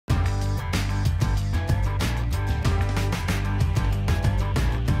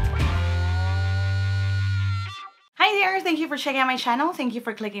Hi there! Thank you for checking out my channel. Thank you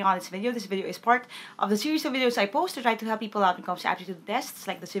for clicking on this video. This video is part of the series of videos I post to try to help people out when it comes to aptitude tests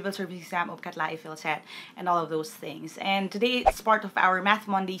like the civil service exam, UPCAT, UPCAT, and all of those things. And today it's part of our Math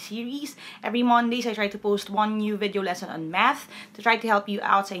Monday series. Every Mondays I try to post one new video lesson on math to try to help you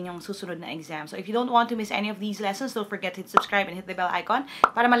out sa inyong susunod na exam. So if you don't want to miss any of these lessons, don't forget to hit subscribe and hit the bell icon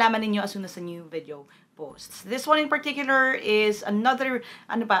para malaman ninyo as soon as a new video posts. This one in particular is another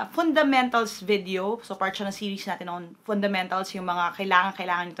fundamentals video. So part siya ng series natin on fundamentals, yung mga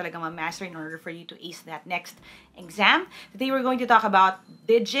kailangan nyo talaga ma-master in order for you to ace that next exam. Today we're going to talk about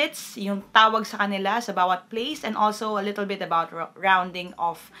digits, yung tawag sa kanila sa bawat place, and also a little bit about rounding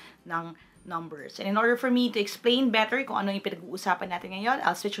off ng numbers. And in order for me to explain better kung ano yung pinag-uusapan natin ngayon,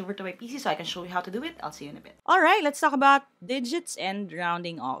 I'll switch over to my PC so I can show you how to do it. I'll see you in a bit. Alright, let's talk about digits and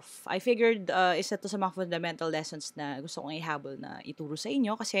rounding off. I figured isa to sa mga fundamental lessons na gusto kong ihabol na ituro sa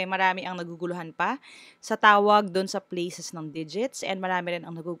inyo kasi marami ang naguguluhan pa sa tawag doon sa places ng digits and marami rin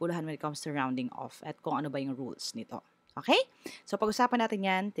ang naguguluhan when it comes to rounding off at kung ano ba yung rules nito. Okay? So pag-usapan natin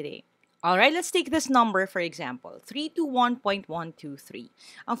yan today. Alright, let's take this number for example, 321.123.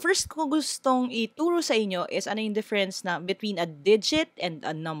 Ang first ko gustong ituro sa inyo is ano yung difference na between a digit and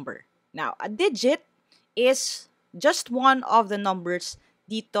a number. Now, a digit is just one of the numbers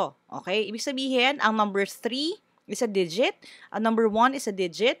dito. Okay? Ibig sabihin, ang number 3 is a digit, ang number 1 is a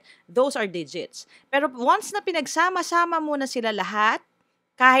digit, those are digits. Pero once na pinagsama-sama mo na sila lahat,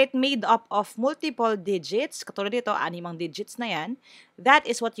 kahit made up of multiple digits, katulad dito, 6 digits na yan, that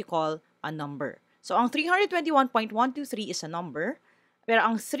is what you call a number. So, ang 321.123 is a number, pero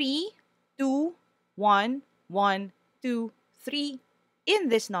ang 3, 2, 1, 1, 2, 3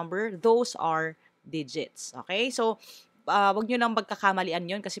 in this number, those are digits. Okay? So, wag nyo lang magkakamalian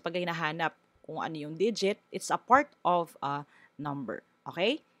yun kasi pag hinahanap kung ano yung digit, it's a part of a number.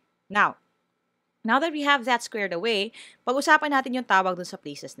 Okay? Now that we have that squared away, pag-usapan natin yung tawag dun sa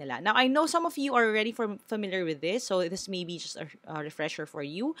places nila. Now, I know some of you are already familiar with this, so this may be just a refresher for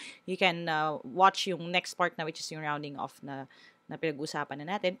you. You can watch yung next part na which is yung rounding off na pinag-usapan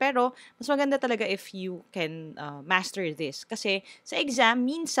na natin. Pero, mas maganda talaga if you can master this. Kasi sa exam,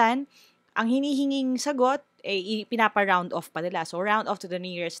 minsan, ang hinihinging sagot, pinapa-round off pa nila. So, round off to the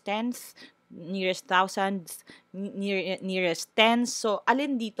nearest tenth, nearest thousandth, nearest tens. So,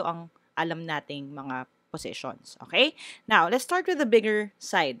 alin dito ang alam nating mga positions. Okay? Now, let's start with the bigger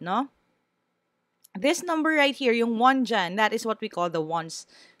side, no? This number right here, yung 1 dyan, that is what we call the ones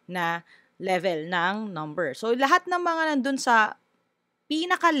na level ng number. So, lahat ng mga nandun sa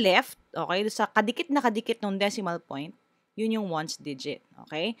pinaka-left, okay, sa kadikit ng decimal point, yun yung ones digit.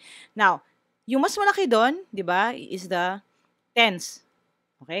 Okay? Now, yung mas malaki doon, di ba, is the tens.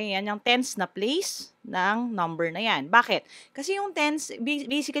 Okay, yan yung tens na place ng number na yan. Bakit? Kasi yung tens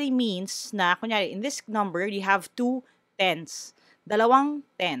basically means na, kunyari, in this number, you have 2 tens. Dalawang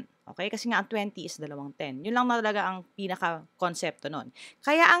 10. Okay? Kasi nga ang 20 is dalawang 10. Yun lang talaga ang pinaka-konsepto nun.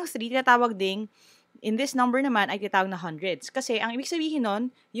 Kaya ang 3, tinatawag ding, in this number naman, ay tinatawag na hundreds. Kasi ang ibig sabihin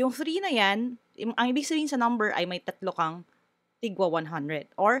nun, yung 3 na yan, ang ibig sabihin sa number ay may tatlo kang tigwa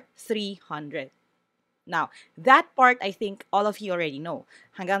 100 or 300. Now, that part, I think, all of you already know.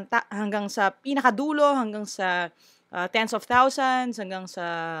 Hanggang sa pinakadulo, hanggang sa tens of thousands, hanggang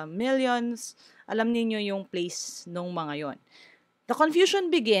sa millions, alam niyo yung place nung mga yon. The confusion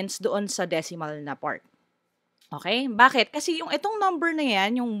begins doon sa decimal na part. Okay? Bakit? Kasi yung itong number na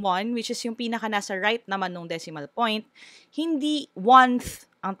yan, yung 1, which is yung pinaka nasa right naman nung decimal point, hindi one-th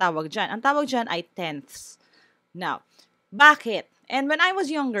ang tawag dyan. Ang tawag dyan ay tenths. Now, bakit? And when I was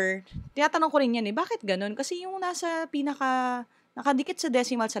younger, tinatanong ko rin yan bakit ganun? Kasi yung nasa nakadikit sa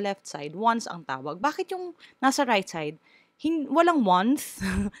decimal sa left side, ones ang tawag. Bakit yung nasa right side, walang ones,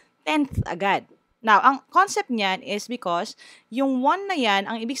 tenth agad? Now, ang concept niyan is because yung 1 na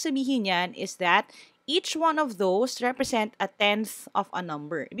yan, ang ibig sabihin niyan is that each one of those represent a tenth of a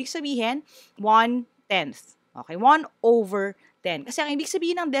number. Ibig sabihin, 1/10. Okay, 1/10. Kasi ang ibig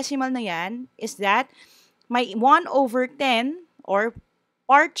sabihin ng decimal na yan is that may 1/10 or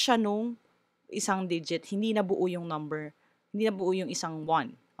part siya nung isang digit. Hindi na buo yung number. Hindi na buo yung isang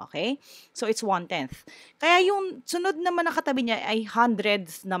 1. Okay? So, it's 1/10. Kaya yung sunod naman na katabi niya ay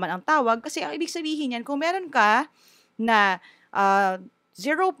hundreds naman ang tawag. Kasi ang ibig sabihin yan, kung meron ka na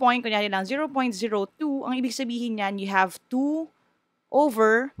 0 point, kunyari lang, 0.02, ang ibig sabihin yan, you have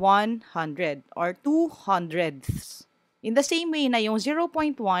 2/100 or 2 hundredths. In the same way na yung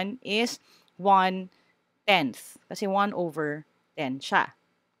 0.1 is 1/10. Kasi 1/10 siya.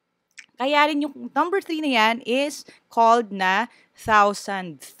 Kaya rin yung number 3 na yan is called na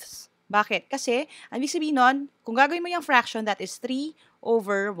thousandths. Bakit? Kasi, ang ibig sabihin nun, kung gagawin mo yung fraction, that is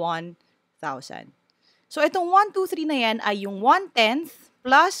 3/1000. So, itong 1, 2, 3 na yan ay yung 1/10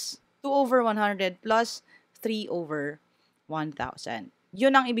 plus 2 over 100 plus 3 over 1,000.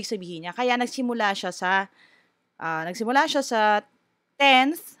 Yun ang ibig sabihin niya. Kaya nagsimula siya sa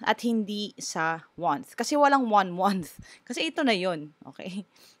tenth at hindi sa oneth. Kasi walang 1/1. Kasi ito na yun. Okay?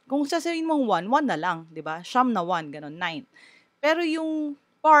 Kung sasabihin mong 1, 1 na lang. Diba? Siyam na 1, ganun, 9. Pero yung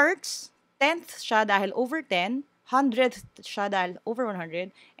parts, tenth siya dahil over 10, hundredth siya dahil over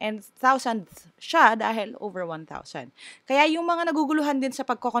 100, and thousandth siya dahil over 1,000. Kaya yung mga naguguluhan din sa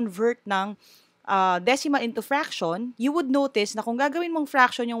pagko-convert ng decimal into fraction, you would notice na kung gagawin mong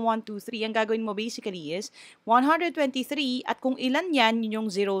fraction yung 1, 2, 3, ang gagawin mo basically is 123 at kung ilan yan, yun yung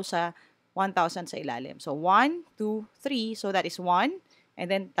 0 sa 1,000 sa ilalim. So, 1, 2, 3. So, that is 1.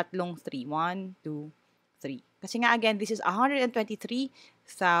 And then, tatlong 3. 1, 2, 3. Kasi nga, again, this is 123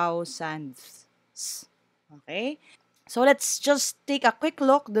 thousandths. Okay? So, let's just take a quick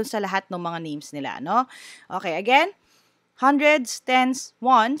look dun sa lahat ng mga names nila, no? Okay, again, hundreds, tens,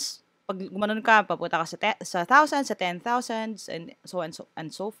 ones. Pag gumanon ka, papunta ka sa thousands, sa 10,000s, and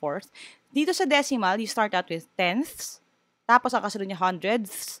so forth. Dito sa decimal, you start out with tenths. Tapos, ang kasunod niya,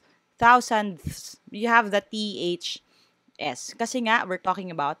 hundreds, thousandths. You have the THS. Kasi nga, we're talking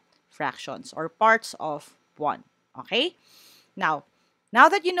about fractions or parts of 1. Okay? Now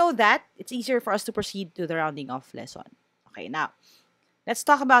that you know that, it's easier for us to proceed to the rounding off lesson. Okay, now, let's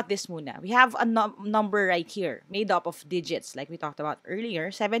talk about this muna. We have a number right here, made up of digits, like we talked about earlier,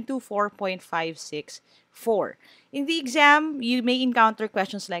 724.564. In the exam, you may encounter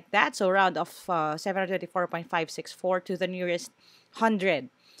questions like that, so round off 724.564 to the nearest 100.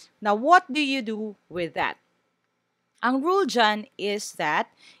 Now, what do you do with that? Ang rule dyan is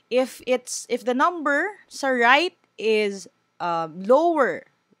that if the number sa right is lower,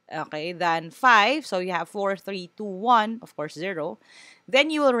 okay, than 5, so you have 4, 3, 2, 1, of course 0, then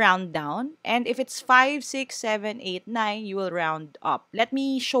you will round down. And if it's 5, 6, 7, 8, 9, you will round up. Let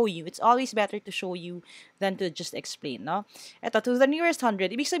me show you. It's always better to show you than to just explain, no? Ito, to the nearest 100.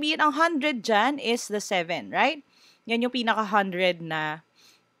 Ibig sabihin, ang 100 dyan is the 7, right? Yan yung pinaka-100 na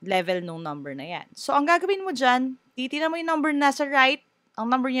level nung number na yan. So, ang gagawin mo dyan, titignan mo yung number na sa right. Ang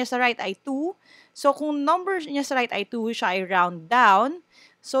number niya sa right ay 2. So, kung number niya sa right ay 2, siya ay round down.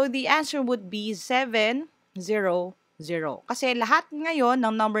 So, the answer would be 7, 0, 0. Kasi lahat ngayon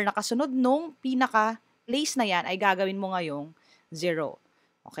ng number na kasunod nung pinaka-place na yan ay gagawin mo ngayong 0.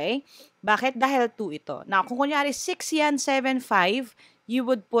 Okay? Bakit? Dahil 2 ito. Now, kung kunyari 6 yan, 7, 5, you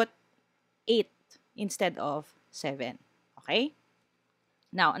would put 8 instead of 7. Okay?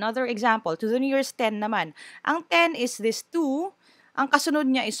 Now, another example. To the nearest 10 naman. Ang 10 is this 2. Ang kasunod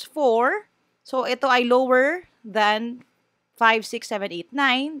niya is 4. So, ito ay lower than 5, 6, 7, 8,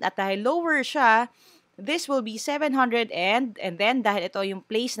 9. At dahil lower siya, this will be 700 and then dahil ito yung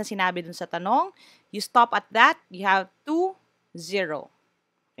place na sinabi dun sa tanong, you stop at that, you have 2, 0.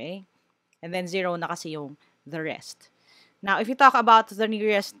 Okay? And then 0 na kasi yung the rest. Now, if you talk about the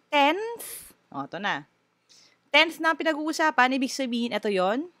nearest 10th, ito na. 10th na pinag-uusapan, ibig sabihin, ito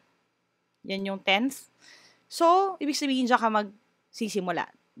yon. Yan yung 10th. So, ibig sabihin dyan ka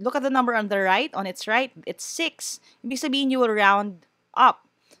magsisimula. Look at the number on the right. On its right, it's 6. Ibig sabihin, you will round up.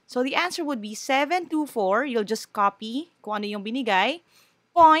 So, the answer would be 724. You'll just copy kung ano yung binigay.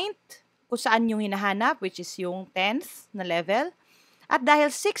 Point, kung saan yung hinahanap, which is yung 10th na level. At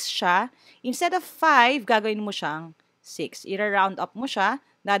dahil 6 siya, instead of 5, gagawin mo siyang 6. I-round up mo siya,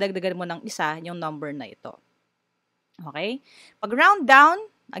 dadagdagan mo ng isa yung number na ito. Okay? Pag round down,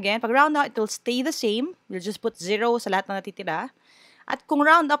 again, pag round down, it will stay the same. You'll just put 0 sa lahat na natitira. At kung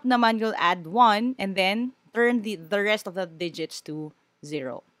round up naman, you'll add 1 and then turn the rest of the digits to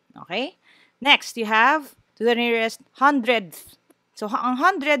 0. Okay? Next, you have to the nearest hundredth. So, ang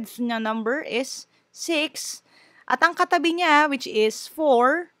hundredth na number is 6. At ang katabi niya, which is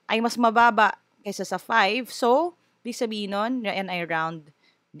 4, ay mas mababa kaysa sa 5. So, ibig sabihin nun, yan ay round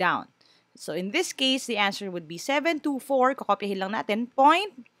down. So, in this case, the answer would be 724. Kokopyahin lang natin.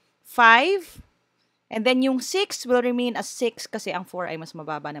 0.5. And then, yung 6 will remain as 6 kasi ang 4 ay mas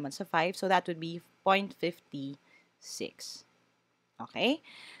mababa naman sa 5. So, that would be 0.56. Okay?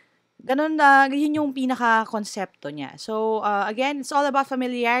 Ganun na, yun yung pinaka-konsepto niya. So, again, it's all about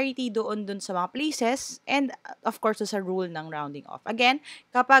familiarity dun sa mga places and, of course, sa rule ng rounding off. Again,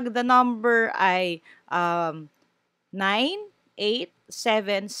 kapag the number ay 9, 8,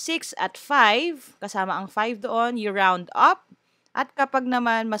 7, 6, at 5, kasama ang 5 doon, you round up. At kapag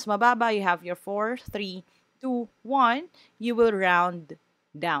naman mas mababa, you have your 4, 3, 2, 1, you will round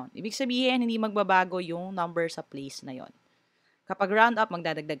down. Ibig sabihin, hindi magbabago yung number sa place na yon. Kapag round up,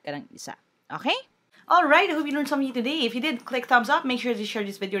 magdadagdag ka ng isa. Okay? Alright, I hope you learned something today. If you did, click thumbs up. Make sure to share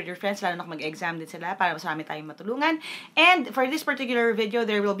this video with your friends, lalo na kung mag-exam din sila para mas marami tayong matulungan. And for this particular video,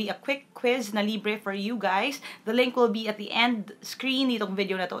 there will be a quick quiz na libre for you guys. The link will be at the end screen nitong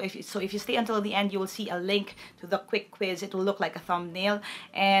video na to. So if you stay until the end, you will see a link to the quick quiz. It will look like a thumbnail.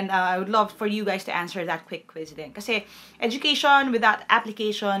 And I would love for you guys to answer that quick quiz din. Kasi education without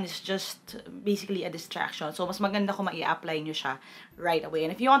application is just basically a distraction. So mas maganda kung mai-apply nyo siya right away.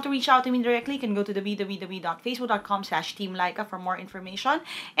 And if you want to reach out to me directly, you can go to www.facebook.com/Team Lyqa for more information.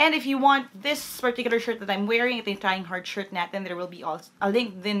 And if you want this particular shirt that I'm wearing, ito yung Trying Hard shirt natin, there will be also a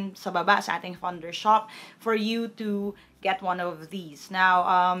link din sa baba sa ating Founder shop for you to get one of these. Now,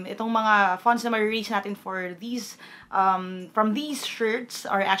 itong mga funds na ma-release natin for these, from these shirts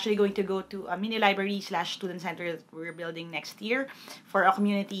are actually going to go to a mini library/student center that we're building next year for a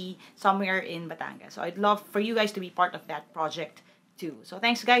community somewhere in Batangas. So I'd love for you guys to be part of that project too. So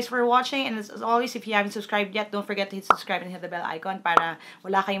thanks guys for watching, and as always, if you haven't subscribed yet, don't forget to hit subscribe and hit the bell icon para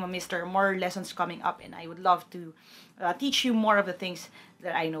wala kayong ma-miss. There are more lessons coming up, and I would love to teach you more of the things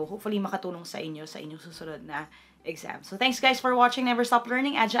that I know. Hopefully makatulong sa inyong susunod na exam. So thanks guys for watching. Never stop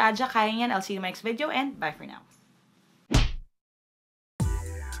learning. Adja, kaya yan. I'll see you in my next video, and bye for now.